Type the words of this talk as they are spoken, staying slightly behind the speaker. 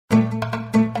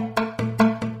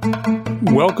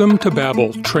Welcome to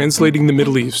Babel, Translating the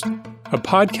Middle East, a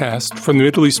podcast from the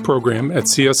Middle East program at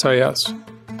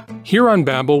CSIS. Here on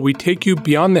Babel, we take you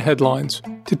beyond the headlines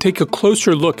to take a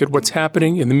closer look at what's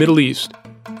happening in the Middle East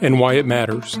and why it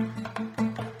matters.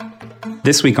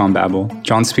 This week on Babel,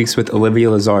 John speaks with Olivia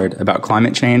Lazard about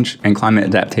climate change and climate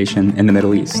adaptation in the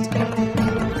Middle East.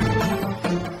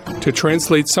 To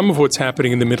translate some of what's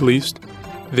happening in the Middle East,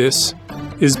 this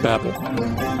is Babel.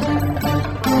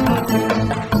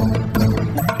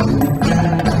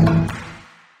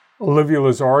 Olivia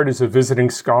Lazard is a visiting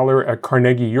scholar at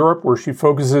Carnegie Europe, where she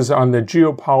focuses on the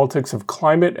geopolitics of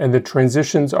climate and the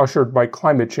transitions ushered by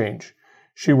climate change.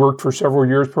 She worked for several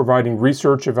years providing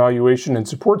research, evaluation, and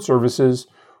support services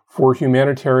for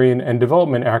humanitarian and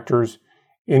development actors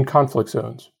in conflict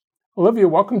zones. Olivia,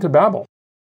 welcome to Babel.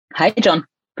 Hi, John.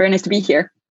 Very nice to be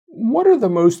here. What are the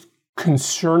most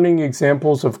concerning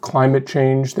examples of climate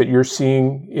change that you're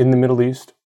seeing in the Middle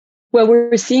East? Well,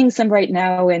 we're seeing some right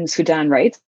now in Sudan,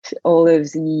 right? All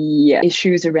of the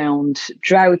issues around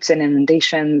droughts and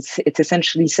inundations. It's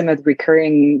essentially some of the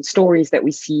recurring stories that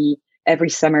we see every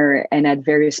summer and at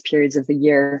various periods of the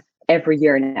year, every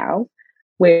year now,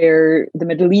 where the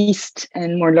Middle East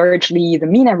and more largely the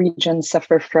MENA region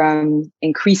suffer from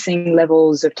increasing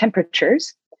levels of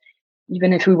temperatures.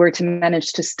 Even if we were to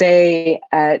manage to stay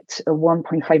at a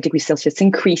 1.5 degrees Celsius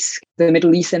increase, the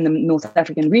Middle East and the North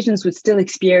African regions would still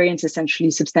experience essentially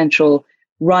substantial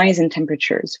rise in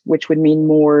temperatures, which would mean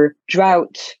more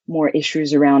drought, more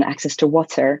issues around access to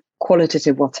water,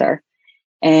 qualitative water.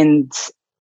 And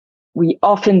we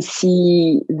often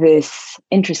see this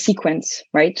intersequence,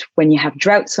 right? When you have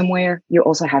drought somewhere, you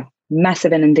also have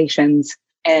massive inundations,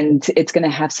 and it's going to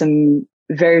have some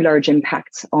very large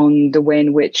impacts on the way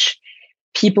in which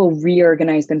people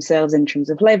reorganize themselves in terms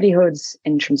of livelihoods,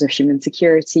 in terms of human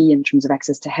security, in terms of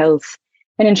access to health,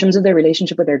 and in terms of their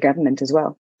relationship with their government as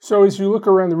well. So as you look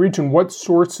around the region, what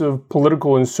sorts of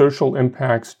political and social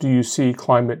impacts do you see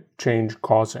climate change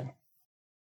causing?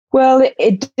 Well,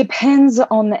 it depends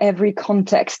on every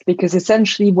context, because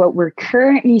essentially what we're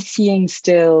currently seeing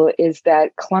still is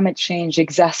that climate change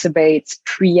exacerbates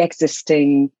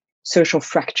pre-existing social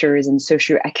fractures and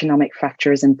socioeconomic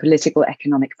fractures and political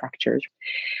economic fractures.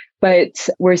 But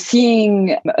we're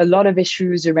seeing a lot of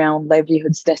issues around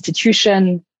livelihoods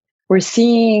destitution. We're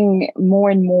seeing more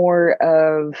and more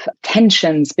of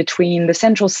tensions between the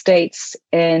central states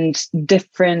and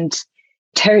different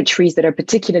territories that are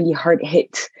particularly hard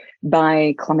hit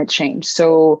by climate change.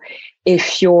 So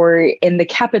if you're in the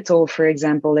capital, for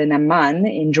example, in Amman,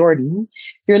 in Jordan,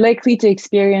 you're likely to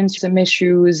experience some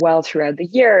issues well throughout the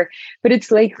year, but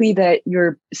it's likely that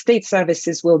your state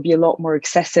services will be a lot more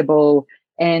accessible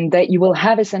and that you will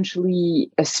have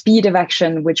essentially a speed of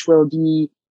action which will be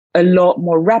a lot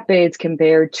more rapid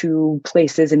compared to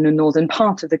places in the northern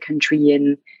part of the country,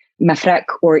 in Mafraq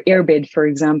or Irbid, for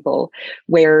example,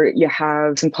 where you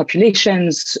have some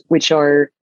populations which are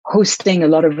hosting a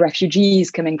lot of refugees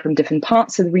coming from different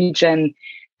parts of the region.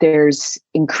 There's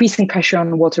increasing pressure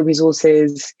on water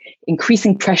resources,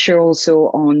 increasing pressure also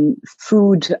on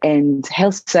food and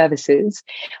health services.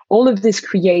 All of this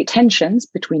create tensions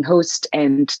between host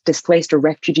and displaced or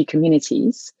refugee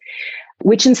communities,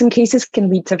 which in some cases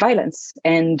can lead to violence.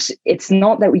 And it's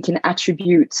not that we can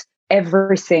attribute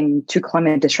everything to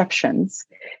climate disruptions,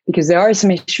 because there are some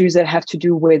issues that have to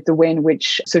do with the way in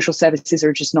which social services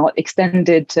are just not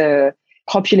extended to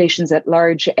populations at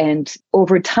large. And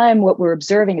over time, what we're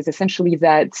observing is essentially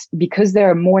that because there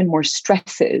are more and more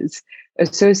stresses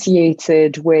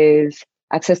associated with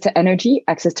access to energy,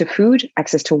 access to food,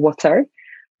 access to water,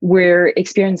 we're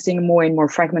experiencing more and more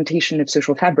fragmentation of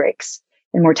social fabrics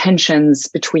and more tensions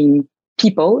between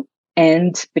people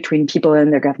and between people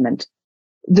and their government.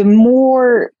 The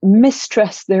more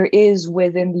mistrust there is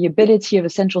within the ability of a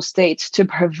central state to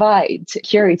provide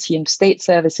security and state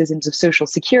services into social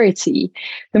security,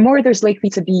 the more there's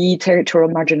likely to be territorial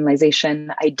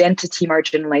marginalization, identity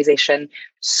marginalization,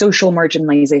 social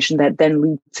marginalization that then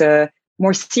lead to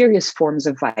more serious forms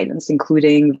of violence,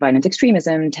 including violent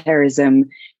extremism, terrorism,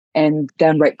 and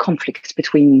downright conflict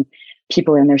between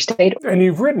people and their state. And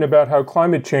you've written about how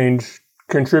climate change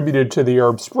contributed to the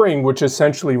Arab Spring, which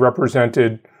essentially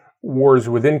represented wars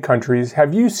within countries.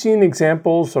 Have you seen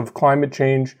examples of climate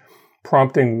change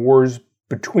prompting wars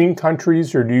between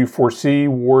countries, or do you foresee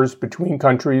wars between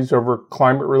countries over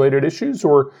climate-related issues,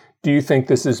 or do you think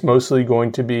this is mostly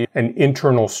going to be an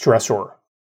internal stressor?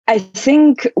 I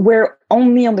think we're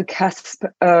only on the cusp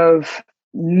of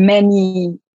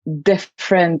many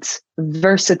different,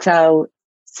 versatile,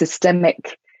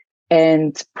 systemic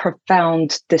and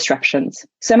profound disruptions.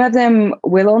 Some of them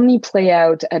will only play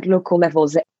out at local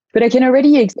levels. But I can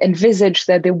already envisage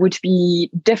that there would be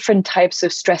different types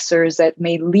of stressors that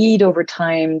may lead over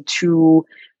time to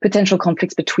potential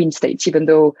conflicts between states, even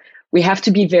though we have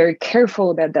to be very careful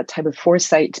about that type of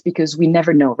foresight because we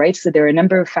never know, right? So there are a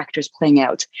number of factors playing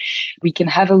out. We can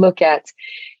have a look at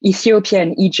Ethiopia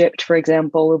and Egypt, for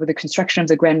example, over the construction of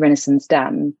the Grand Renaissance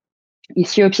Dam.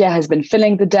 Ethiopia has been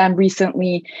filling the dam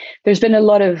recently. There's been a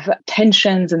lot of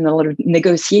tensions and a lot of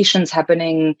negotiations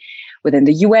happening within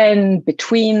the UN,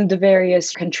 between the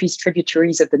various countries'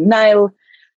 tributaries of the Nile.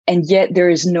 And yet there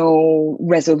is no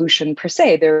resolution per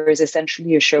se. There is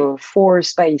essentially a show of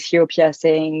force by Ethiopia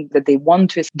saying that they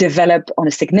want to develop on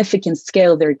a significant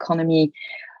scale their economy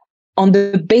on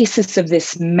the basis of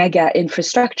this mega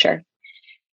infrastructure.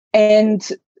 And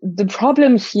the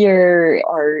problem here,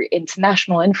 our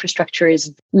international infrastructure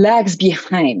lags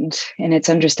behind in its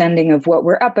understanding of what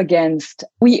we're up against.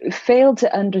 We fail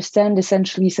to understand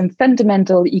essentially some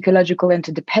fundamental ecological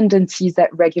interdependencies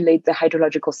that regulate the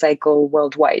hydrological cycle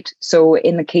worldwide. So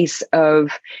in the case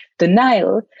of the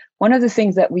Nile, one of the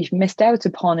things that we've missed out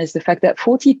upon is the fact that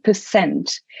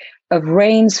 40% of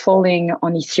rains falling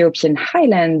on Ethiopian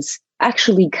highlands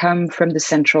actually come from the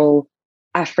central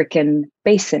African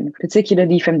basin,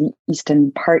 particularly from the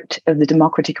eastern part of the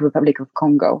Democratic Republic of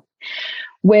Congo,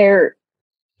 where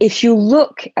if you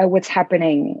look at what's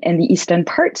happening in the eastern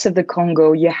parts of the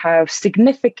Congo, you have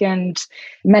significant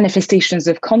manifestations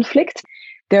of conflict.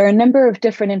 There are a number of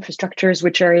different infrastructures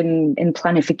which are in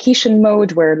planification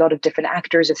mode, where a lot of different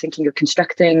actors are thinking of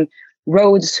constructing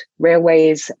roads,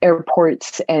 railways,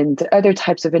 airports, and other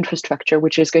types of infrastructure,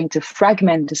 which is going to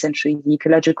fragment essentially the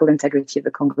ecological integrity of the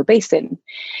Congo Basin.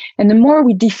 And the more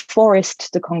we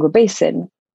deforest the Congo Basin,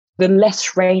 the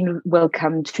less rain will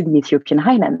come to the Ethiopian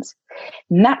highlands.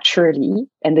 Naturally,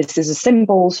 and this is a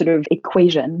simple sort of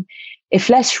equation, if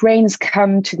less rains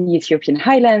come to the Ethiopian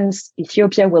highlands,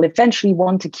 Ethiopia will eventually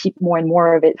want to keep more and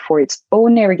more of it for its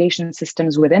own irrigation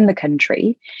systems within the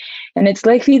country. And it's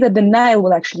likely that the Nile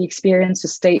will actually experience a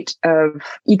state of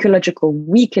ecological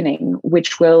weakening,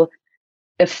 which will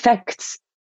affect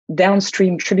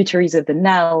downstream tributaries of the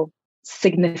Nile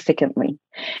significantly.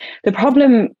 The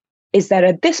problem is that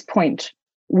at this point,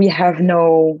 we have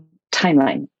no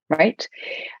timeline, right?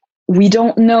 We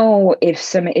don't know if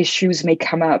some issues may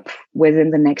come up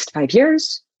within the next 5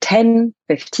 years, 10,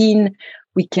 15.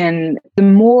 The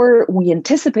more we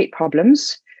anticipate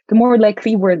problems, the more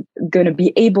likely we're going to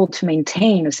be able to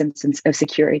maintain a sense of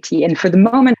security. And for the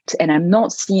moment, and I'm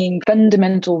not seeing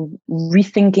fundamental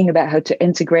rethinking about how to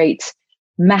integrate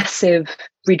massive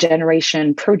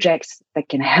regeneration projects that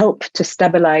can help to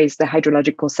stabilize the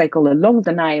hydrological cycle along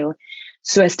the Nile,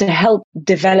 so as to help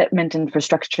development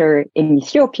infrastructure in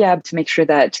Ethiopia to make sure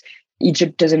that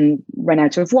Egypt doesn't run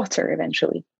out of water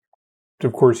eventually.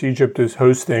 Of course, Egypt is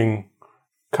hosting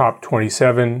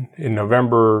COP27 in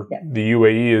November. Yeah. The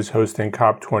UAE is hosting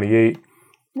COP28.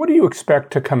 What do you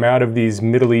expect to come out of these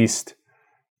Middle East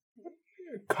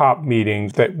COP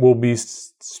meetings that will be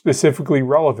specifically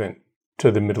relevant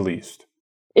to the Middle East?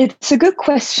 It's a good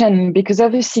question because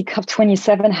obviously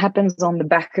COP27 happens on the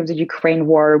back of the Ukraine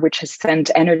war, which has sent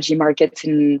energy markets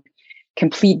in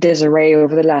complete disarray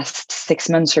over the last 6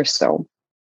 months or so.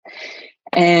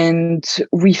 And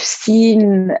we've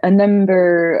seen a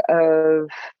number of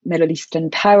Middle Eastern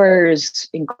powers,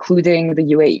 including the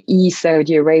UAE,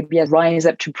 Saudi Arabia, rise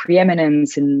up to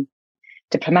preeminence in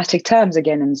diplomatic terms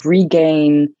again and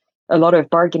regain a lot of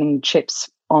bargaining chips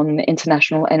on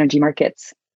international energy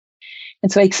markets.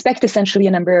 And so I expect essentially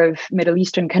a number of Middle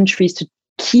Eastern countries to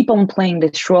keep on playing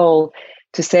this role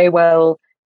to say, well,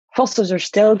 fossils are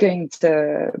still going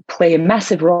to play a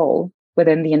massive role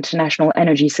within the international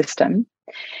energy system.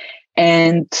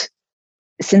 And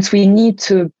since we need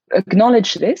to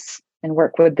acknowledge this and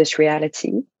work with this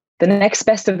reality, the next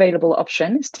best available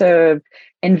option is to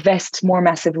invest more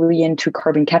massively into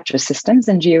carbon capture systems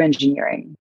and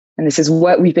geoengineering. And this is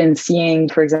what we've been seeing,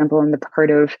 for example, on the part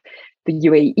of the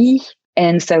UAE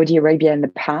and Saudi Arabia in the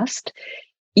past.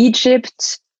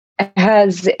 Egypt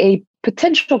has a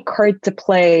potential card to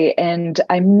play, and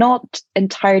I'm not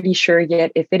entirely sure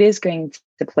yet if it is going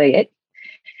to play it.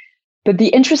 But the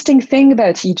interesting thing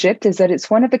about Egypt is that it's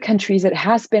one of the countries that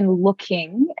has been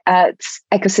looking at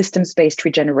ecosystems-based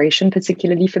regeneration,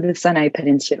 particularly for the Sinai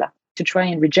Peninsula, to try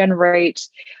and regenerate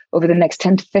over the next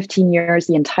 10 to 15 years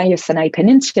the entire Sinai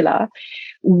Peninsula,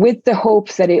 with the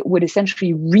hope that it would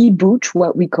essentially reboot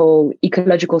what we call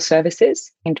ecological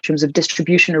services in terms of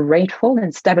distribution of rainfall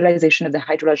and stabilization of the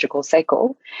hydrological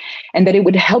cycle, and that it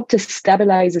would help to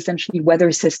stabilize essentially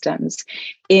weather systems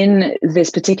in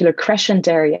this particular crescent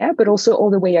area, but also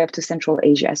all the way up to Central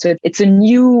Asia. So it's a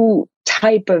new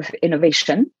type of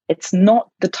innovation. It's not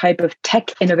the type of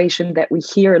tech innovation that we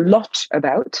hear a lot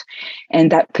about,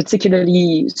 and that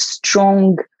particularly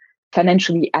strong,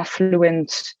 financially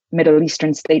affluent Middle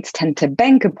Eastern states tend to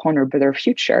bank upon over their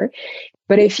future.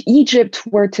 But if Egypt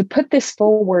were to put this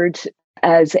forward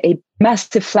as a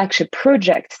massive flagship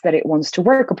project that it wants to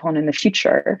work upon in the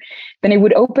future, then it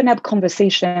would open up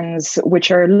conversations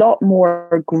which are a lot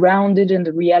more grounded in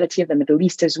the reality of the Middle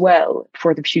East as well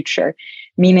for the future.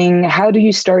 Meaning, how do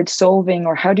you start solving,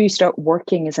 or how do you start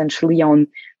working essentially on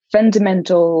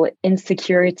fundamental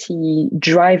insecurity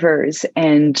drivers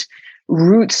and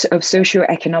roots of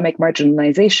socioeconomic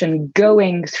marginalization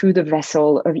going through the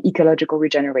vessel of ecological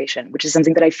regeneration, which is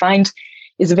something that I find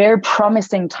is a very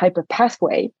promising type of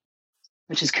pathway,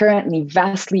 which is currently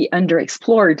vastly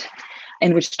underexplored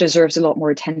and which deserves a lot more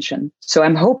attention. So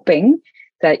I'm hoping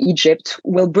that Egypt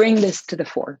will bring this to the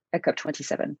fore at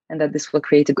COP27, and that this will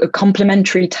create a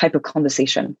complementary type of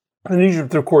conversation. And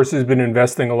Egypt, of course, has been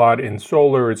investing a lot in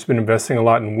solar. It's been investing a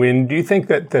lot in wind. Do you think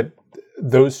that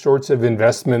those sorts of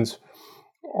investments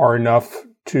are enough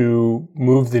to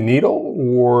move the needle,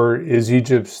 or is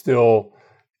Egypt still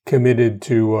committed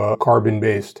to a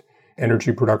carbon-based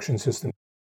energy production system?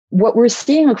 What we're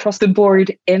seeing across the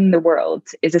board in the world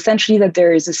is essentially that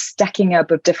there is a stacking up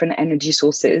of different energy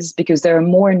sources because there are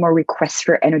more and more requests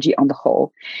for energy on the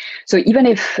whole. So even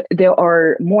if there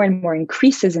are more and more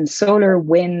increases in solar,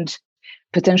 wind,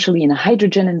 potentially in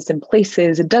hydrogen in some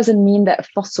places, it doesn't mean that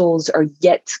fossils are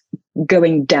yet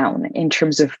going down in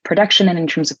terms of production and in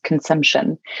terms of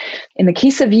consumption. In the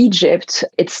case of Egypt,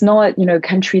 it's not, a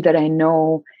country that I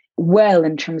know well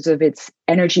in terms of its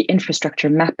energy infrastructure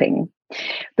mapping.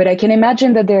 But I can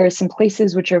imagine that there are some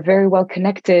places which are very well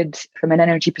connected from an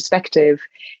energy perspective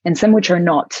and some which are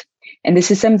not. And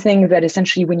this is something that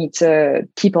essentially we need to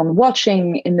keep on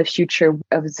watching in the future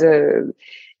of the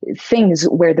things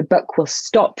where the buck will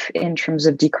stop in terms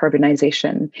of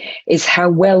decarbonization, is how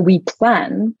well we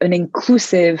plan an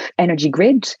inclusive energy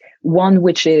grid, one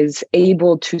which is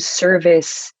able to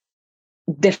service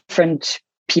different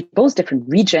peoples, different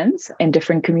regions, and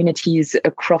different communities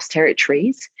across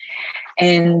territories,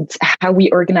 and how we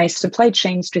organize supply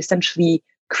chains to essentially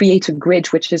create a grid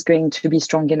which is going to be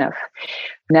strong enough.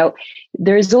 Now,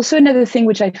 there is also another thing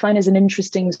which I find is an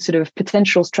interesting sort of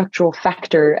potential structural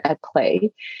factor at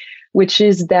play, which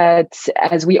is that,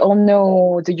 as we all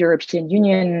know, the European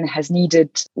Union has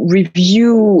needed to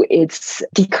review its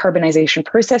decarbonization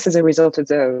process as a result of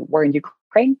the war in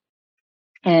Ukraine.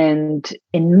 And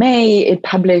in May, it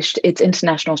published its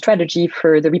international strategy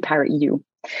for the Repower EU.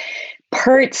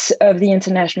 Parts of the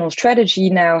international strategy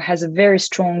now has a very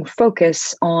strong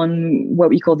focus on what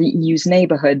we call the EU's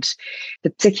neighborhood,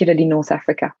 particularly North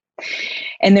Africa.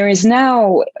 And there is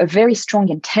now a very strong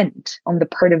intent on the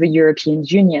part of the European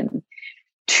Union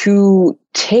to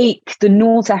take the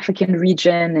North African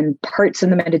region and parts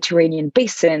of the Mediterranean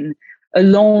basin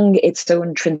along its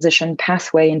own transition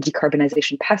pathway and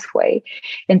decarbonization pathway,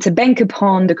 and to bank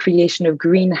upon the creation of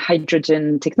green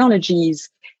hydrogen technologies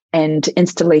and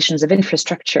installations of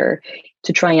infrastructure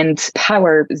to try and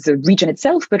power the region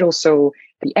itself, but also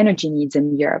the energy needs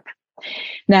in Europe.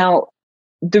 Now,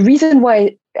 the reason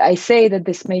why I say that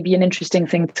this may be an interesting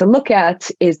thing to look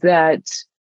at is that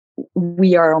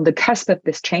we are on the cusp of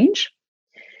this change.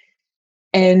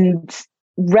 And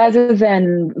rather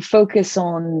than focus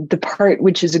on the part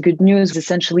which is a good news,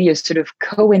 essentially a sort of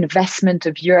co-investment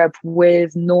of Europe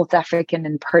with North African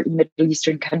and partly Middle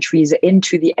Eastern countries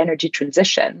into the energy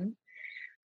transition,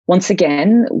 once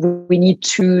again, we need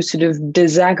to sort of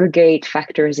disaggregate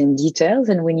factors in details,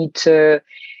 and we need to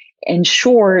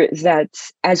ensure that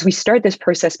as we start this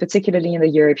process, particularly in the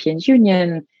European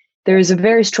Union, there is a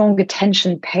very strong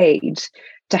attention paid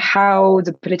to how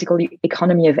the political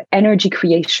economy of energy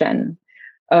creation,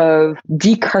 of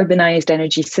decarbonized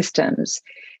energy systems,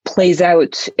 plays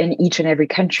out in each and every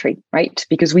country, right?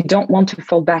 Because we don't want to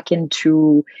fall back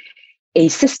into a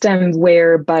system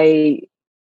where by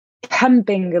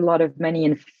pumping a lot of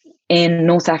money in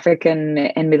North African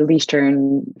and Middle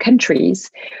Eastern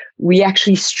countries, we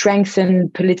actually strengthen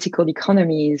political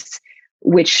economies,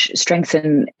 which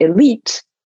strengthen elite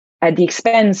at the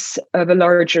expense of a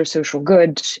larger social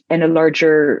good and a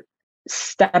larger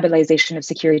stabilization of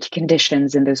security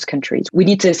conditions in those countries. We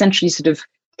need to essentially sort of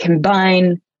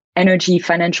combine energy,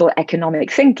 financial,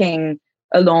 economic thinking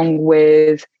along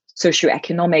with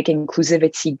socioeconomic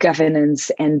inclusivity,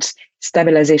 governance, and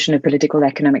stabilization of political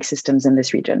economic systems in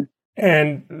this region.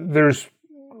 And there's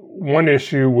one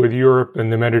issue with Europe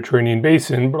and the Mediterranean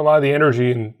basin, but a lot of the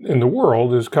energy in the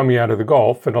world is coming out of the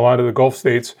Gulf, and a lot of the Gulf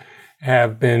states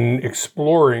have been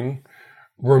exploring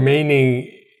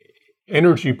remaining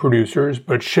energy producers,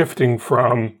 but shifting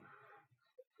from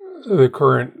the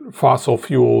current fossil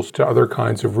fuels to other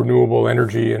kinds of renewable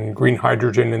energy and green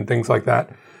hydrogen and things like that.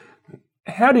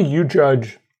 How do you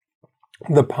judge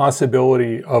the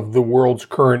possibility of the world's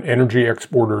current energy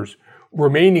exporters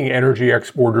remaining energy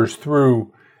exporters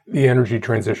through the energy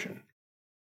transition?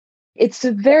 It's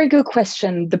a very good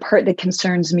question. The part that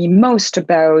concerns me most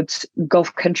about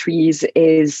Gulf countries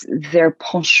is their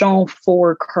penchant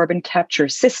for carbon capture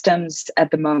systems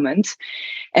at the moment,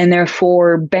 and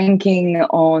therefore banking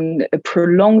on a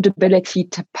prolonged ability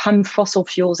to pump fossil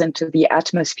fuels into the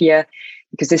atmosphere,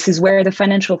 because this is where the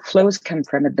financial flows come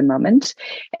from at the moment.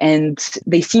 And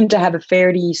they seem to have a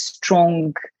fairly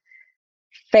strong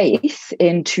faith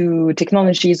into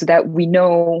technologies that we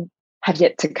know have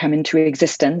yet to come into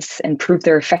existence and prove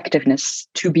their effectiveness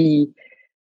to be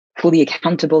fully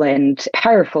accountable and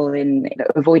powerful in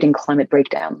avoiding climate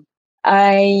breakdown.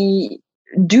 I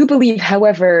do believe,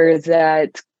 however,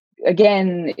 that,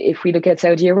 again, if we look at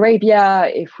Saudi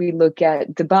Arabia, if we look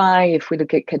at Dubai, if we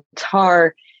look at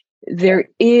Qatar, there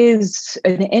is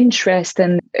an interest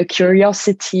and a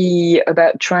curiosity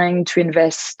about trying to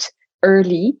invest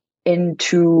early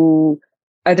into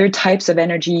other types of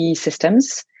energy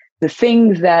systems. The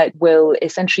thing that will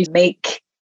essentially make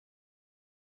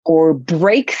or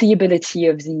break the ability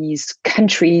of these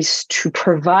countries to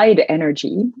provide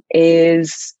energy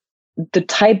is the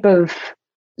type of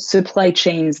supply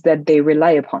chains that they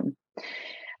rely upon.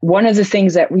 One of the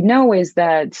things that we know is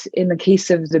that in the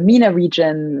case of the MENA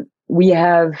region, we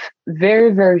have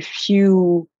very, very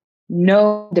few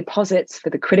known deposits for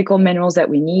the critical minerals that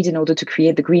we need in order to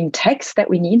create the green techs that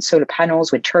we need, solar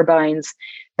panels with turbines,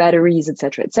 batteries, et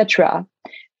cetera.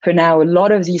 For now, a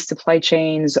lot of these supply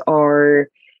chains are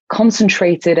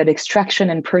concentrated at extraction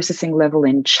and processing level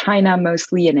in China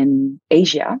mostly and in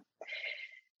Asia.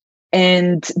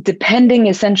 And depending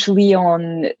essentially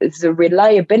on the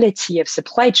reliability of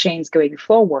supply chains going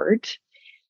forward,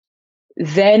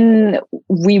 then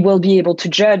we will be able to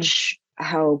judge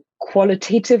how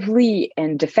qualitatively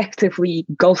and effectively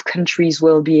Gulf countries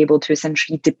will be able to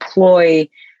essentially deploy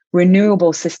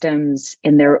renewable systems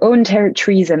in their own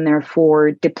territories and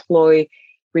therefore deploy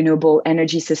renewable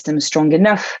energy systems strong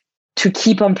enough to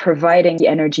keep on providing the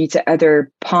energy to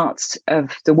other parts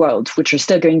of the world, which are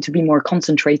still going to be more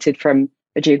concentrated from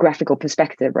a geographical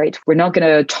perspective, right? We're not going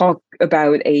to talk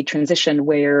about a transition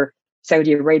where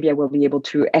Saudi Arabia will be able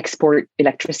to export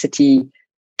electricity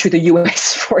to the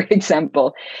US, for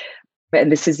example. And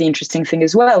this is the interesting thing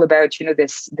as well about,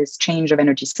 this change of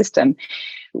energy system.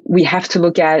 We have to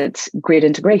look at grid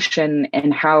integration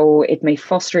and how it may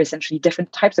foster essentially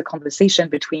different types of conversation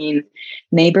between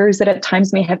neighbors that at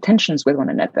times may have tensions with one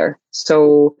another.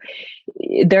 So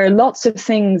there are lots of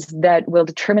things that will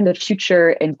determine the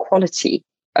future and quality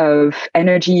of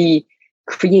energy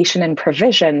creation and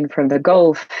provision from the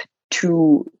Gulf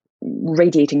to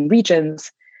radiating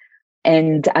regions.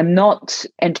 And I'm not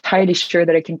entirely sure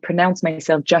that I can pronounce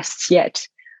myself just yet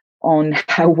on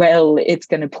how well it's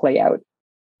going to play out.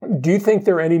 Do you think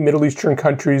there are any Middle Eastern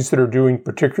countries that are doing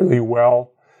particularly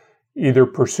well, either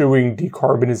pursuing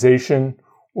decarbonization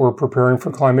or preparing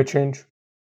for climate change?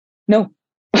 No.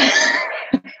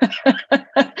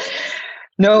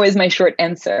 No is my short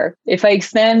answer. If I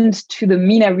extend to the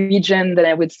MENA region, then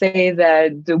I would say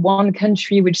that the one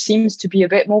country which seems to be a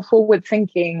bit more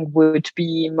forward-thinking would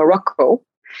be Morocco,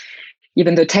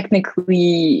 even though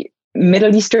technically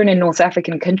Middle Eastern and North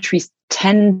African countries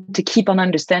tend to keep on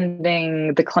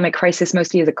understanding the climate crisis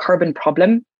mostly as a carbon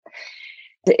problem.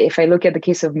 If I look at the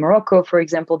case of Morocco, for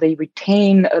example, they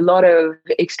retain a lot of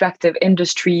extractive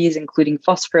industries, including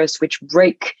phosphorus, which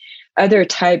break other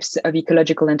types of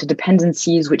ecological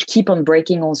interdependencies, which keep on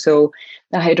breaking also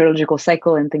the hydrological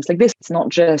cycle and things like this. It's not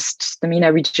just the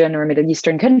MENA region or Middle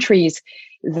Eastern countries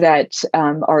that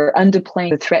are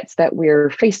underplaying the threats that we're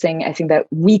facing. I think that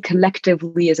we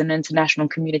collectively as an international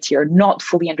community are not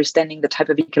fully understanding the type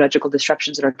of ecological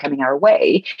disruptions that are coming our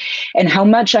way and how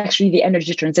much actually the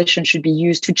energy transition should be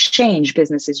used to change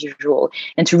business as usual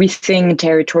and to rethink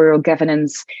territorial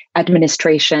governance,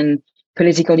 administration,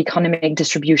 political economic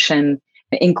distribution,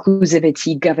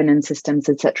 inclusivity, governance systems,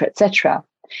 et cetera, et cetera.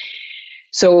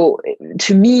 So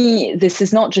to me, this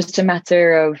is not just a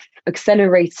matter of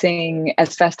accelerating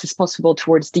as fast as possible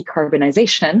towards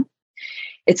decarbonization.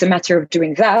 It's a matter of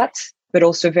doing that, but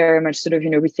also very much sort of,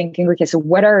 rethinking, okay, so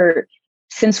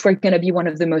since we're going to be one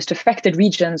of the most affected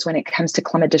regions when it comes to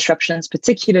climate disruptions,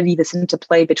 particularly this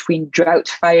interplay between drought,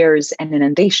 fires, and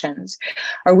inundations,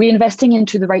 are we investing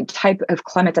into the right type of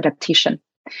climate adaptation?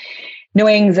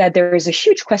 Knowing that there is a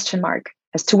huge question mark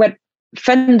as to what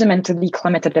fundamentally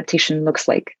climate adaptation looks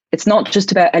like. It's not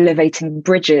just about elevating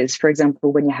bridges, for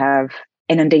example, when you have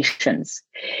inundations.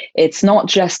 It's not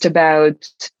just about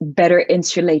better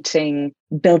insulating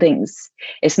buildings.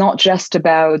 It's not just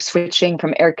about switching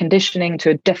from air conditioning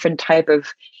to a different type of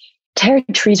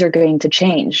territories are going to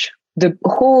change. The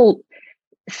whole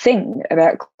thing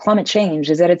about climate change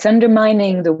is that it's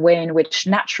undermining the way in which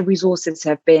natural resources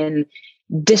have been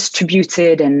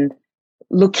distributed and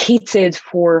located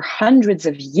for hundreds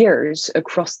of years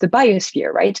across the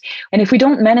biosphere, right? And if we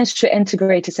don't manage to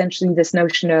integrate essentially this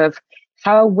notion of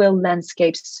how will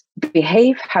landscapes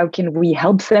behave, how can we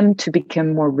help them to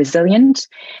become more resilient,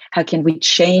 how can we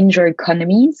change our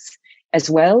economies as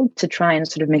well to try and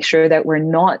sort of make sure that we're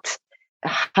not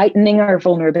heightening our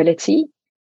vulnerability,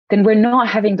 then we're not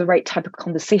having the right type of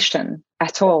conversation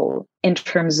at all in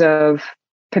terms of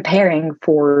preparing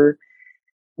for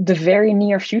the very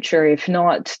near future, if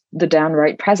not the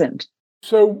downright present.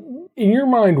 So, in your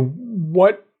mind,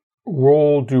 what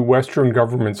role do Western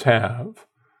governments have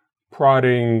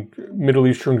prodding Middle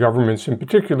Eastern governments in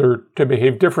particular to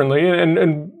behave differently?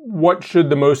 And what should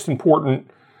the most important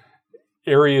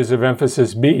areas of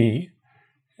emphasis be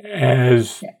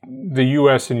as the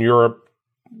US and Europe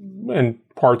and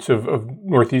parts of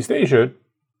Northeast Asia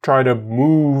try to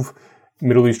move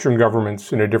Middle Eastern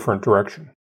governments in a different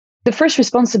direction? The first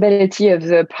responsibility of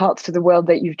the parts of the world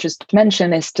that you've just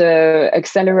mentioned is to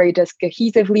accelerate us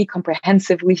cohesively,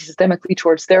 comprehensively, systemically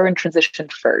towards their own transition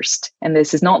first. And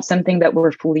this is not something that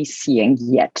we're fully seeing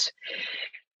yet,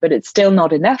 but it's still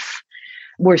not enough.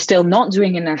 We're still not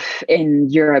doing enough in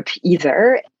Europe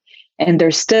either. And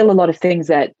there's still a lot of things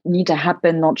that need to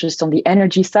happen, not just on the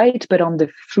energy side, but on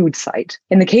the food side.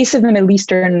 In the case of the Middle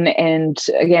Eastern and,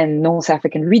 again, North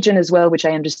African region as well, which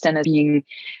I understand as being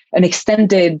an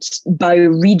extended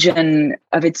bioregion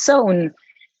of its own,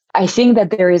 I think that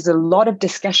there is a lot of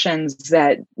discussions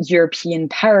that European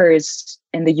powers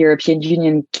and the European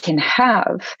Union can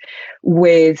have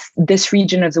with this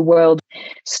region of the world,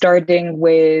 starting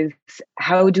with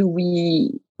how do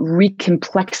we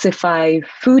recomplexify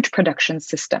food production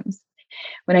systems.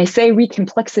 When I say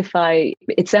recomplexify,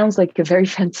 it sounds like a very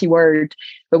fancy word,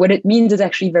 but what it means is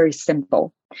actually very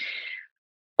simple.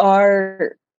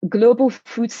 Our global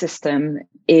food system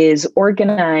is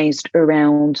organized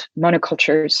around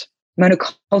monocultures.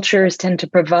 Monocultures tend to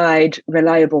provide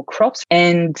reliable crops,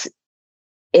 and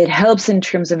it helps in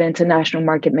terms of international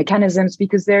market mechanisms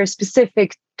because there are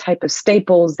specific type of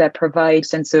staples that provide a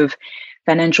sense of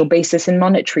financial basis and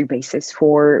monetary basis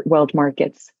for world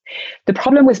markets. The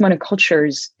problem with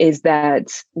monocultures is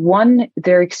that, one,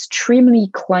 they're extremely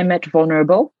climate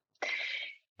vulnerable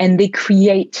and they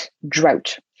create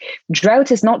drought.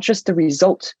 Drought is not just the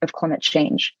result of climate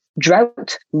change.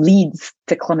 Drought leads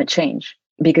to climate change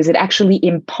because it actually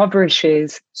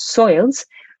impoverishes soils,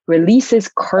 releases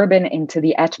carbon into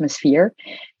the atmosphere,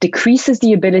 decreases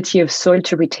the ability of soil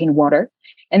to retain water,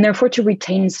 and therefore to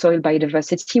retain soil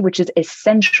biodiversity, which is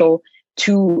essential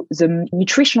to the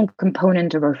nutritional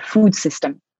component of our food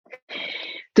system.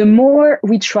 The more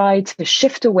we try to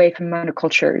shift away from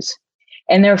monocultures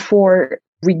and therefore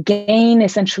regain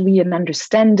essentially an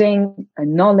understanding, a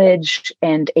knowledge,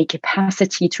 and a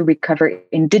capacity to recover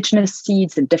indigenous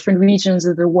seeds in different regions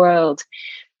of the world,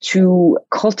 to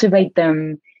cultivate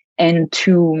them, and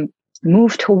to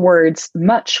move towards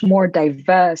much more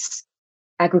diverse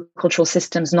agricultural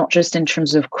systems, not just in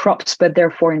terms of crops, but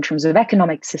therefore in terms of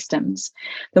economic systems,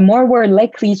 the more we're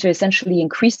likely to essentially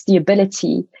increase the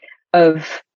ability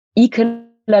of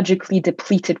ecologically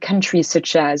depleted countries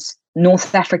such as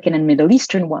North African and Middle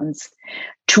Eastern ones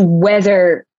to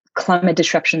weather climate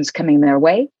disruptions coming their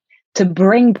way, to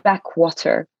bring back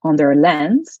water on their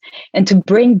lands, and to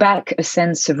bring back a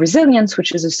sense of resilience,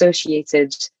 which is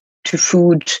associated to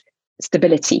food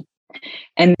stability.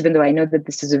 And even though I know that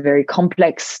this is a very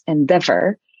complex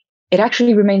endeavor, it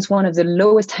actually remains one of the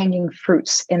lowest hanging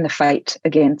fruits in the fight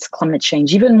against climate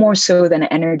change, even more so than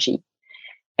energy.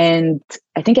 And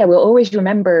I think I will always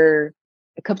remember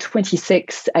at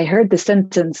COP26, I heard the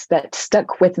sentence that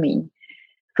stuck with me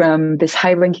from this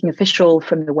high-ranking official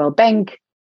from the World Bank.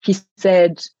 He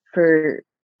said, for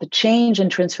the change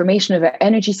and transformation of our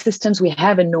energy systems, we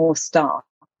have a North Star,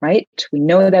 right? We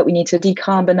know that we need to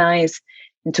decarbonize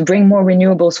and to bring more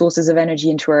renewable sources of energy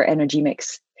into our energy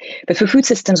mix. But for food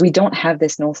systems, we don't have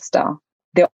this North Star.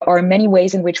 There are many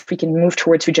ways in which we can move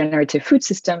towards regenerative food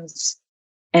systems,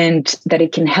 and that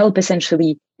it can help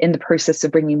essentially in the process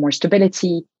of bringing more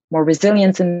stability, more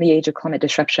resilience in the age of climate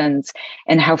disruptions,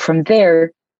 and how from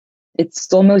there,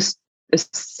 it's almost a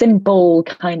simple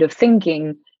kind of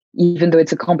thinking, even though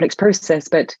it's a complex process.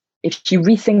 But if you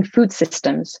rethink food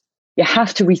systems, You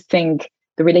have to rethink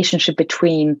the relationship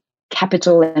between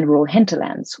capital and rural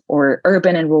hinterlands, or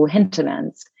urban and rural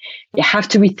hinterlands. You have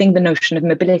to rethink the notion of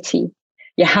mobility.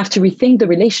 You have to rethink the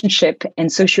relationship and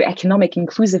socioeconomic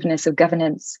inclusiveness of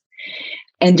governance.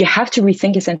 And you have to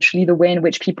rethink essentially the way in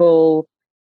which people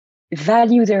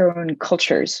value their own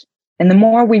cultures. And the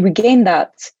more we regain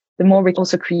that, the more we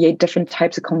also create different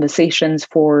types of conversations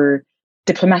for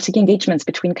diplomatic engagements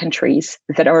between countries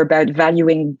that are about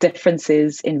valuing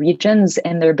differences in regions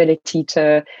and their ability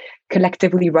to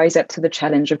collectively rise up to the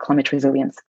challenge of climate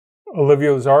resilience.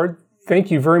 Olivia Lazard,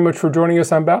 thank you very much for joining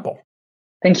us on Babel.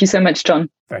 Thank you so much, John.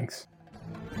 Thanks.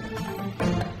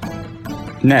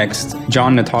 Next,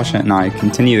 John, Natasha, and I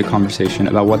continue the conversation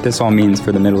about what this all means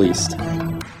for the Middle East.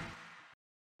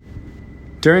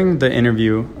 During the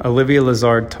interview, Olivia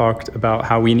Lazard talked about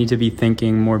how we need to be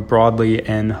thinking more broadly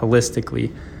and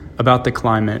holistically about the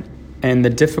climate and the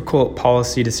difficult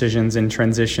policy decisions in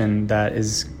transition that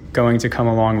is going to come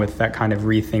along with that kind of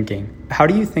rethinking. How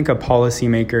do you think a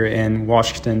policymaker in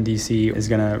Washington, D.C. is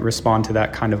going to respond to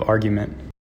that kind of argument?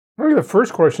 Maybe the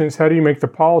first question is, how do you make the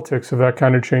politics of that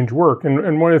kind of change work?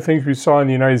 And one of the things we saw in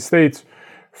the United States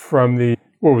from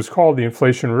what was called the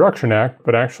Inflation Reduction Act,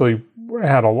 but actually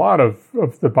had a lot of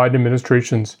the Biden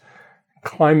administration's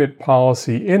climate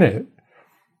policy in it,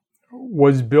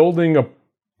 was building a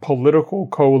political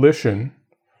coalition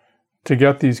to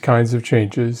get these kinds of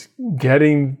changes,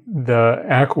 getting the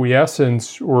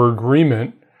acquiescence or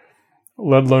agreement,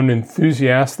 let alone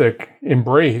enthusiastic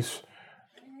embrace,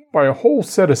 by a whole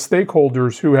set of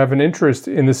stakeholders who have an interest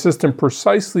in the system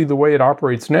precisely the way it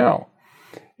operates now,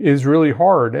 is really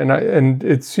hard. And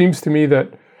it seems to me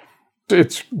that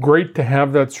it's great to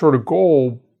have that sort of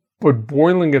goal, but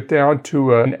boiling it down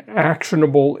to an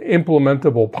actionable,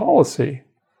 implementable policy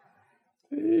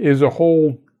is a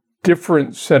whole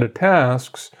different set of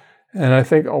tasks. And I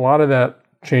think a lot of that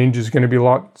change is going to be a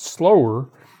lot slower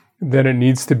than it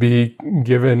needs to be,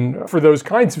 given for those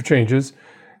kinds of changes,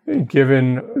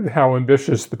 given how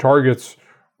ambitious the targets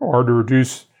are to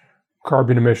reduce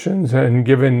carbon emissions and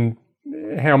given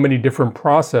how many different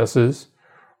processes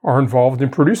are involved in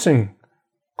producing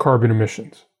carbon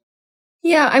emissions.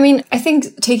 Yeah, I mean, I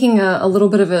think taking a little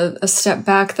bit of a step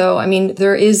back, though, I mean,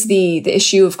 there is the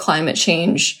issue of climate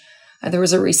change. There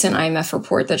was a recent IMF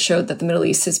report that showed that the Middle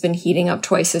East has been heating up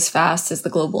twice as fast as the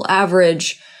global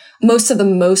average. Most of the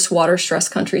most water-stressed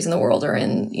countries in the world are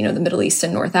in, the Middle East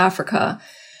and North Africa.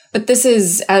 But this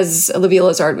is, as Olivia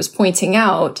Lazard was pointing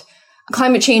out,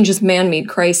 climate change is man-made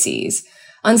crises.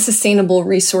 Unsustainable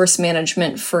resource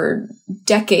management for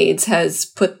decades has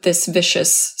put this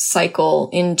vicious cycle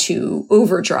into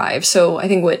overdrive. So I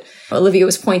think what Olivia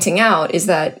was pointing out is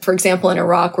that, for example, in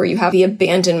Iraq, where you have the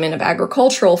abandonment of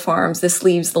agricultural farms, this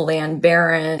leaves the land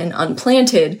barren and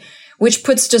unplanted, which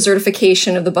puts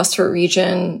desertification of the Bosphorus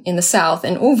region in the south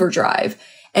in overdrive.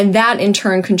 And that in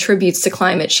turn contributes to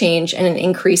climate change and an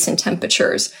increase in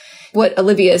temperatures. What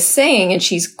Olivia is saying, and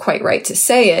she's quite right to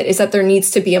say it, is that there needs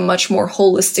to be a much more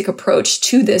holistic approach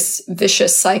to this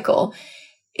vicious cycle.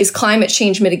 Is climate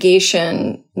change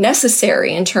mitigation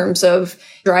necessary in terms of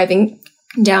driving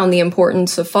down the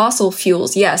importance of fossil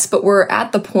fuels? Yes, but we're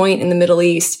at the point in the Middle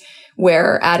East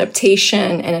where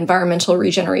adaptation and environmental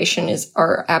regeneration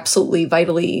are absolutely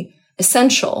vitally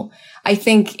essential. I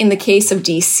think in the case of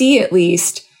DC, at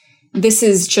least, this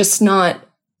is just not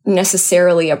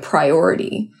necessarily a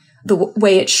priority the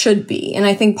way it should be. And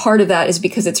I think part of that is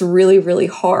because it's really, really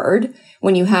hard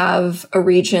when you have a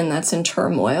region that's in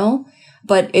turmoil.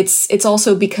 But it's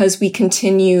also because we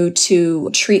continue to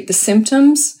treat the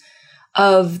symptoms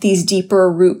of these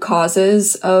deeper root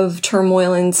causes of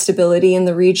turmoil and instability in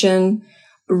the region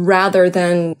rather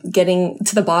than getting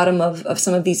to the bottom of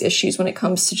some of these issues when it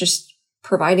comes to just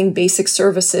providing basic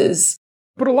services.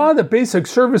 But a lot of the basic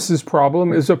services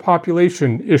problem is a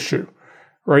population issue.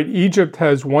 Right? Egypt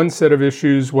has one set of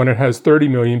issues when it has 30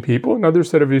 million people, another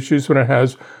set of issues when it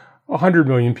has 100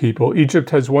 million people. Egypt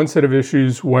has one set of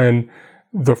issues when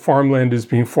the farmland is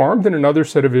being farmed, and another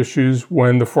set of issues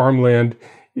when the farmland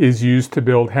is used to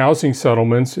build housing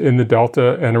settlements in the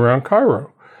Delta and around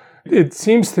Cairo. It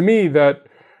seems to me that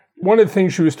one of the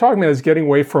things she was talking about is getting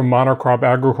away from monocrop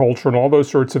agriculture and all those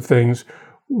sorts of things,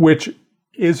 which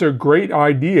is a great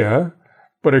idea,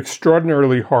 but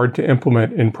extraordinarily hard to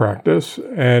implement in practice.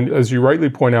 And as you rightly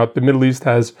point out, the Middle East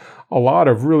has a lot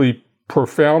of really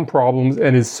profound problems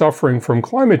and is suffering from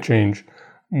climate change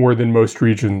more than most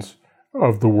regions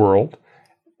of the world.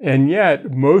 And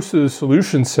yet, most of the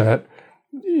solution set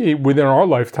within our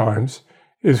lifetimes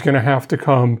is going to have to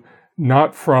come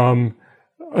not from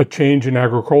a change in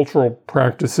agricultural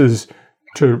practices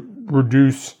to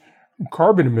reduce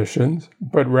carbon emissions,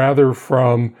 but rather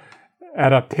from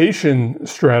adaptation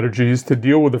strategies to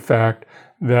deal with the fact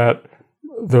that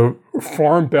the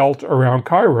farm belt around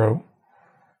Cairo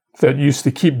that used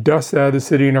to keep dust out of the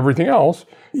city and everything else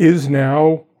is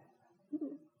now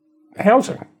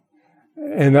housing.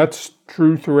 And that's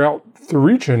true throughout the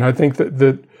region. I think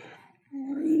that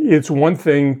it's one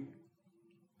thing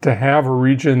to have a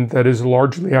region that is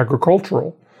largely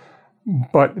agricultural,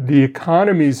 but the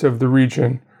economies of the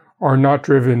region are not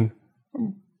driven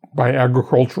by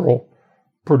agricultural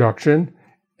production,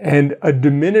 and a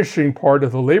diminishing part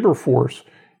of the labor force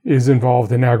is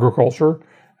involved in agriculture.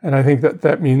 And I think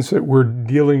that means that we're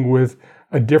dealing with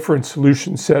a different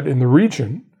solution set in the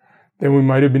region than we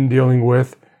might have been dealing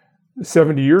with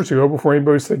 70 years ago before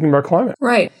anybody was thinking about climate.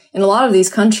 Right. In a lot of these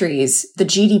countries, the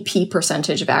GDP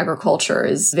percentage of agriculture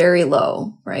is very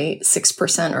low, right?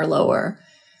 6% or lower.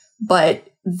 But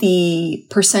the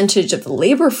percentage of the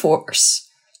labor force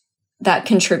that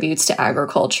contributes to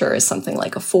agriculture is something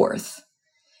like a fourth.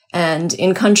 And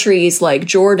in countries like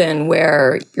Jordan,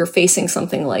 where you're facing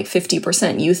something like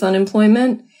 50% youth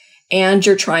unemployment, and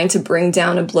you're trying to bring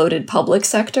down a bloated public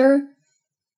sector,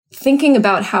 thinking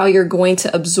about how you're going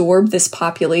to absorb this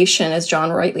population, as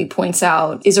John rightly points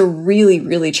out, is a really,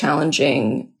 really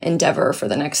challenging endeavor for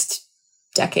the next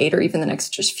decade or even the next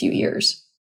just few years.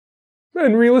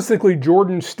 And realistically,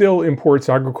 Jordan still imports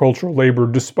agricultural labor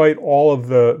despite all of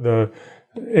the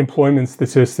employment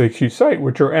statistics you cite,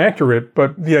 which are accurate.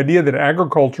 But the idea that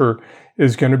agriculture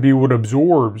is going to be what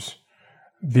absorbs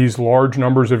these large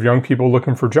numbers of young people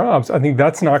looking for jobs, I think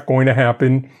that's not going to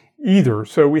happen either.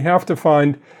 So we have to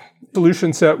find a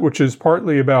solution set which is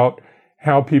partly about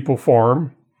how people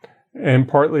farm and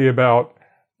partly about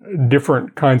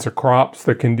different kinds of crops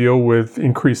that can deal with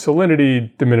increased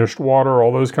salinity, diminished water,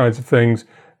 all those kinds of things.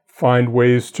 Find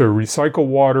ways to recycle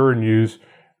water and use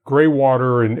gray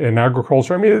water in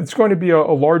agriculture. I mean, it's going to be a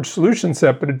large solution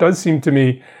set, but it does seem to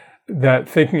me that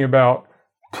thinking about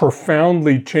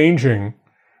profoundly changing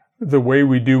the way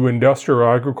we do industrial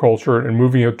agriculture and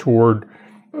moving it toward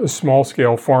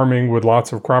small-scale farming with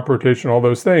lots of crop rotation, all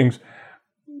those things,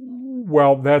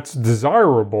 while that's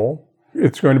desirable,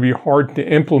 it's going to be hard to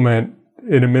implement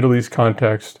in a Middle East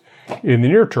context in the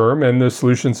near term. And the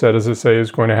solution set, as I say, is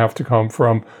going to have to come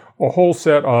from a whole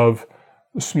set of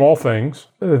small things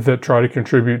that try to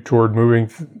contribute toward moving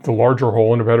the larger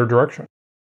whole in a better direction.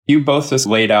 You both just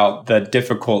laid out the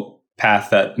difficult path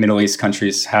that Middle East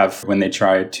countries have when they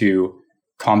try to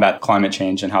combat climate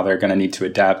change and how they're going to need to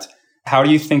adapt. How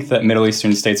do you think that Middle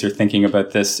Eastern states are thinking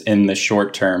about this in the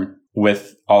short term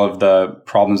with all of the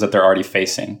problems that they're already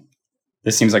facing?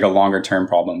 This seems like a longer term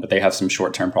problem, but they have some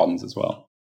short term problems as well.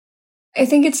 I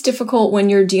think it's difficult when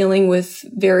you're dealing with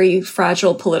very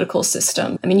fragile political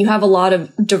system. I mean, you have a lot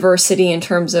of diversity in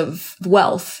terms of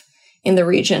wealth in the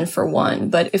region, for one.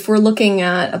 But if we're looking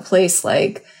at a place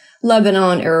like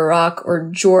Lebanon, Iraq, or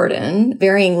Jordan,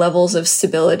 varying levels of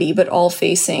stability, but all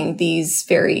facing these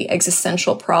very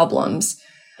existential problems,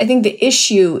 I think the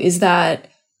issue is that,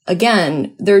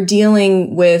 again, they're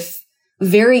dealing with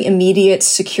very immediate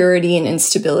security and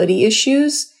instability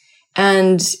issues.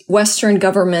 And Western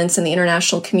governments and the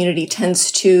international community tends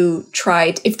to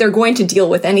try, if they're going to deal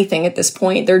with anything at this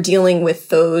point, they're dealing with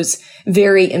those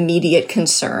very immediate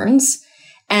concerns.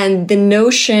 And the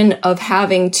notion of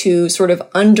having to sort of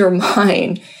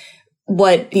undermine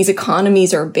what these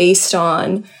economies are based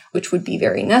on, which would be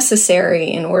very necessary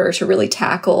in order to really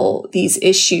tackle these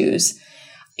issues,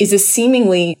 is a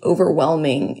seemingly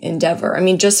overwhelming endeavor. I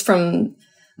mean, just from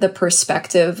the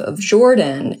perspective of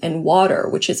Jordan and water,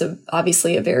 which is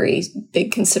obviously a very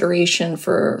big consideration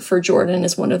for Jordan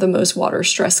as one of the most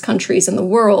water-stressed countries in the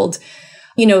world.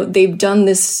 You know, they've done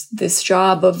this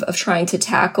job of trying to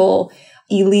tackle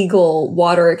illegal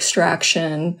water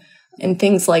extraction and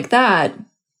things like that.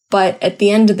 But at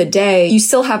the end of the day, you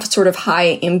still have sort of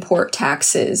high import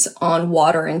taxes on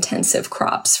water-intensive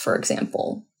crops, for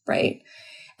example, right?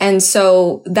 And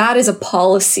so that is a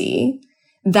policy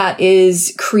that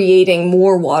is creating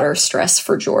more water stress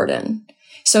for Jordan.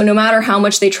 So no matter how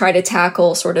much they try to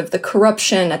tackle sort of the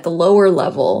corruption at the lower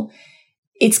level,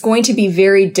 it's going to be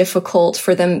very difficult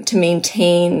for them to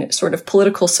maintain sort of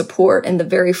political support and the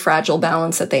very fragile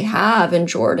balance that they have in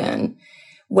Jordan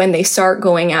when they start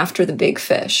going after the big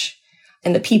fish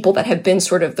and the people that have been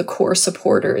sort of the core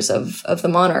supporters of the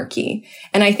monarchy.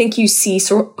 And I think you see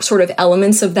sort of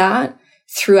elements of that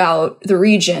throughout the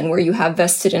region, where you have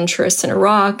vested interests in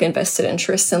Iraq and vested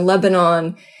interests in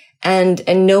Lebanon, and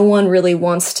no one really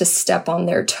wants to step on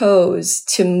their toes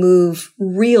to move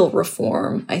real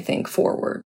reform, I think,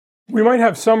 forward. We might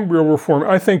have some real reform.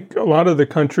 I think a lot of the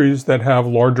countries that have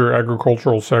larger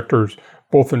agricultural sectors,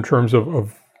 both in terms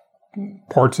of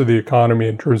parts of the economy,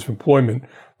 in terms of employment,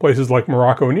 places like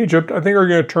Morocco and Egypt, I think are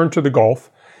going to turn to the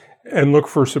Gulf and look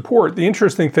for support. The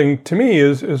interesting thing to me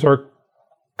is our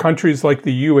countries like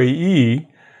the UAE,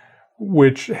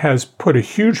 which has put a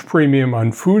huge premium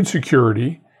on food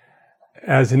security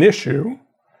as an issue,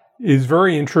 is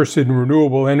very interested in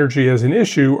renewable energy as an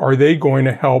issue. Are they going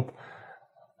to help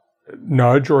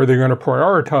nudge, or are they going to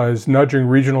prioritize nudging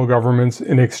regional governments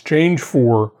in exchange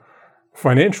for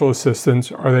financial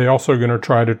assistance? Are they also going to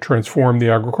try to transform the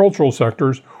agricultural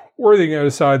sectors, or are they going to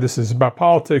decide this is about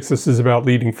politics, this is about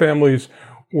leading families,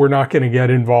 we're not going to get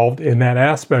involved in that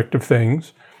aspect of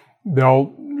things?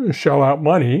 They'll shell out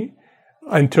money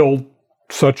until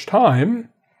such time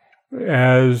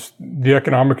as the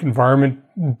economic environment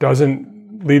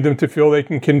doesn't lead them to feel they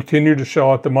can continue to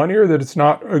shell out the money, or that it's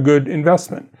not a good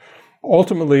investment.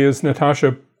 Ultimately, as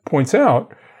Natasha points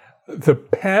out, the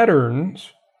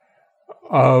patterns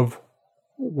of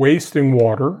wasting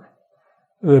water,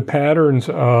 the patterns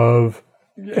of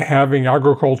having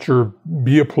agriculture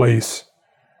be a place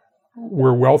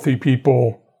where wealthy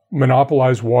people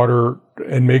monopolize water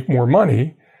and make more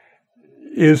money,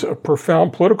 is a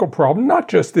profound political problem, not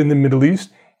just in the Middle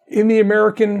East, in the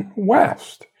American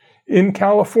West, in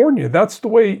California. That's the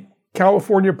way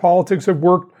California politics have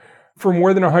worked for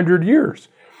more than 100 years.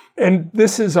 And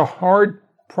this is a hard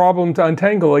problem to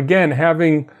untangle. Again,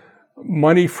 having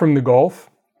money from the Gulf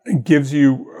gives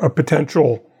you a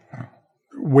potential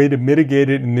way to mitigate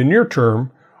it in the near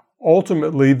term.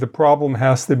 Ultimately, the problem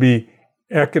has to be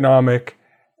economic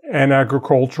and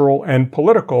agricultural and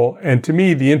political. And to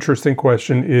me, the interesting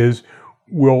question is,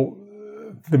 will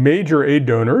the major aid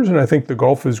donors, and I think the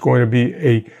Gulf is going to be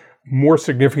a more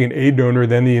significant aid donor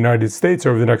than the United States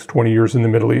over the next 20 years in the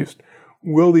Middle East,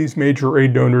 will these major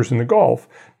aid donors in the Gulf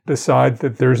decide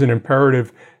that there's an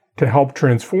imperative to help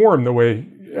transform the way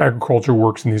agriculture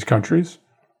works in these countries,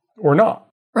 or not?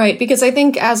 Right, because I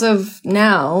think as of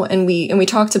now, and we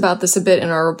talked about this a bit in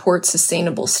our report,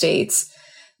 Sustainable States,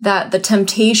 that the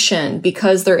temptation,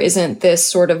 because there isn't this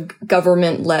sort of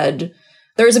government-led,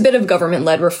 there is a bit of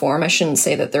government-led reform. I shouldn't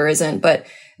say that there isn't, but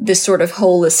this sort of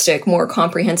holistic, more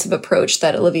comprehensive approach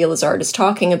that Olivier Lazard is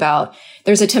talking about,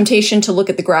 there's a temptation to look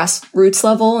at the grassroots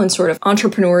level and sort of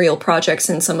entrepreneurial projects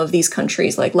in some of these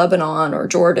countries like Lebanon or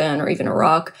Jordan or even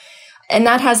Iraq. And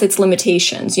that has its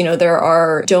limitations. You know, there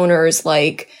are donors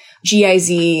like GIZ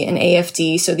and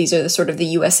AFD. So these are the sort of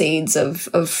the USAIDs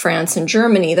of France and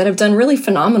Germany that have done really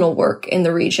phenomenal work in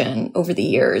the region over the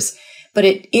years. But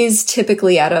it is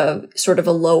typically at a sort of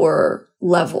a lower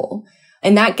level.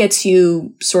 And that gets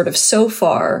you sort of so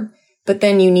far, but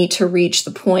then you need to reach the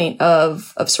point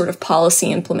of sort of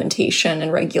policy implementation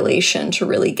and regulation to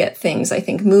really get things, I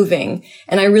think, moving.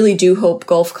 And I really do hope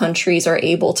Gulf countries are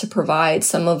able to provide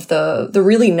some of the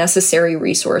really necessary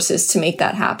resources to make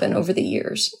that happen over the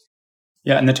years.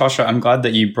 Yeah, and Natasha, I'm glad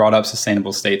that you brought up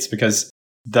Sustainable States, because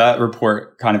that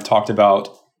report kind of talked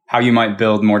about how you might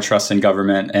build more trust in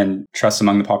government and trust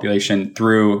among the population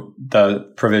through the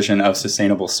provision of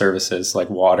sustainable services like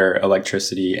water,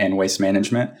 electricity, and waste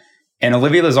management. And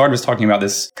Olivier Lazard was talking about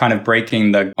this kind of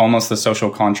breaking almost the social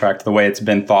contract, the way it's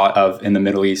been thought of in the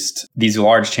Middle East, these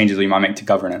large changes we might make to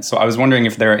governance. So I was wondering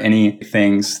if there are any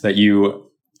things that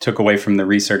you took away from the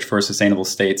research for Sustainable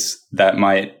States that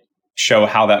might show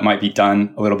how that might be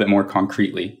done a little bit more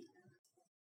concretely.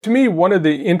 To me, one of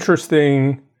the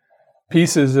interesting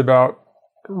pieces about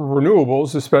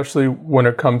renewables, especially when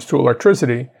it comes to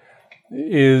electricity,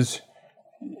 is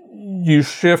you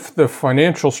shift the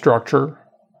financial structure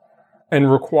and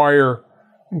require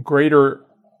greater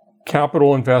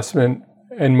capital investment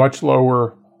and much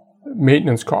lower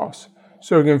maintenance costs.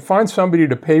 So you can find somebody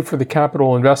to pay for the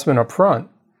capital investment up front.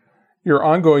 Your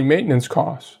ongoing maintenance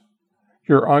costs,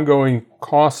 your ongoing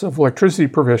costs of electricity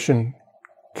provision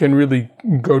can really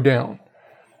go down.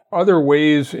 Other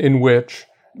ways in which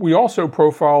we also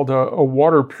profiled a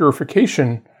water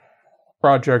purification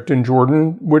project in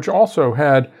Jordan, which also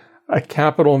had a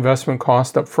capital investment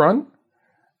cost up front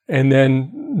and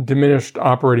then diminished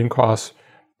operating costs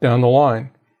down the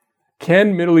line.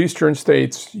 Can Middle Eastern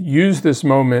states use this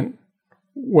moment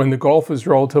when the Gulf is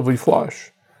relatively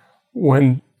flush,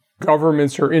 when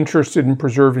governments are interested in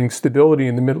preserving stability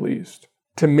in the Middle East,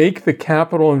 to make the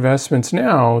capital investments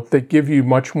now that give you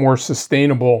much more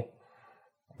sustainable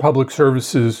public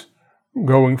services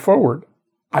going forward?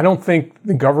 I don't think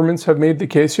the governments have made the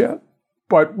case yet,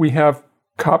 but we have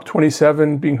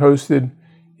COP27 being hosted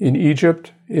in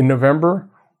Egypt in November.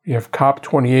 We have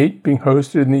COP28 being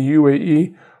hosted in the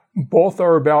UAE. Both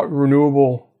are about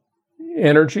renewable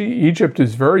energy. Egypt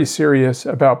is very serious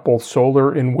about both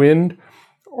solar and wind.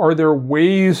 Are there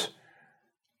ways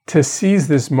to seize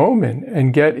this moment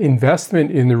and get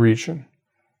investment in the region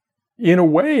in a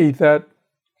way that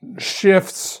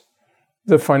shifts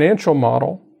the financial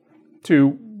model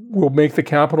to we'll make the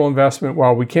capital investment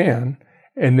while we can,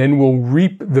 and then we'll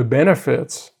reap the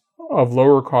benefits of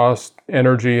lower cost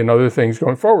energy and other things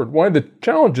going forward? One of the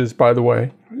challenges, by the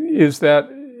way, is that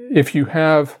if you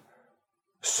have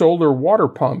solar water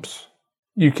pumps,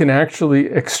 you can actually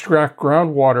extract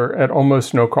groundwater at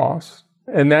almost no cost.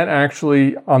 And that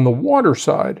actually, on the water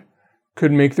side,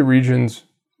 could make the region's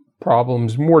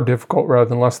problems more difficult rather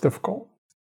than less difficult.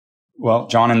 Well,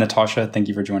 John and Natasha, thank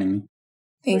you for joining me.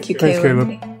 Thank you,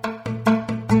 Caleb.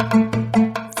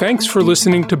 Thanks for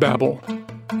listening to Babel.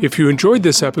 If you enjoyed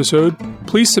this episode,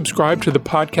 please subscribe to the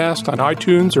podcast on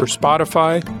iTunes or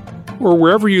Spotify or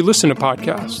wherever you listen to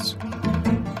podcasts.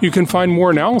 You can find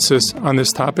more analysis on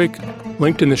this topic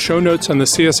linked in the show notes on the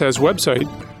CSIS website,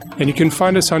 and you can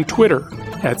find us on Twitter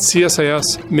at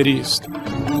CSIS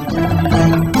Mideast.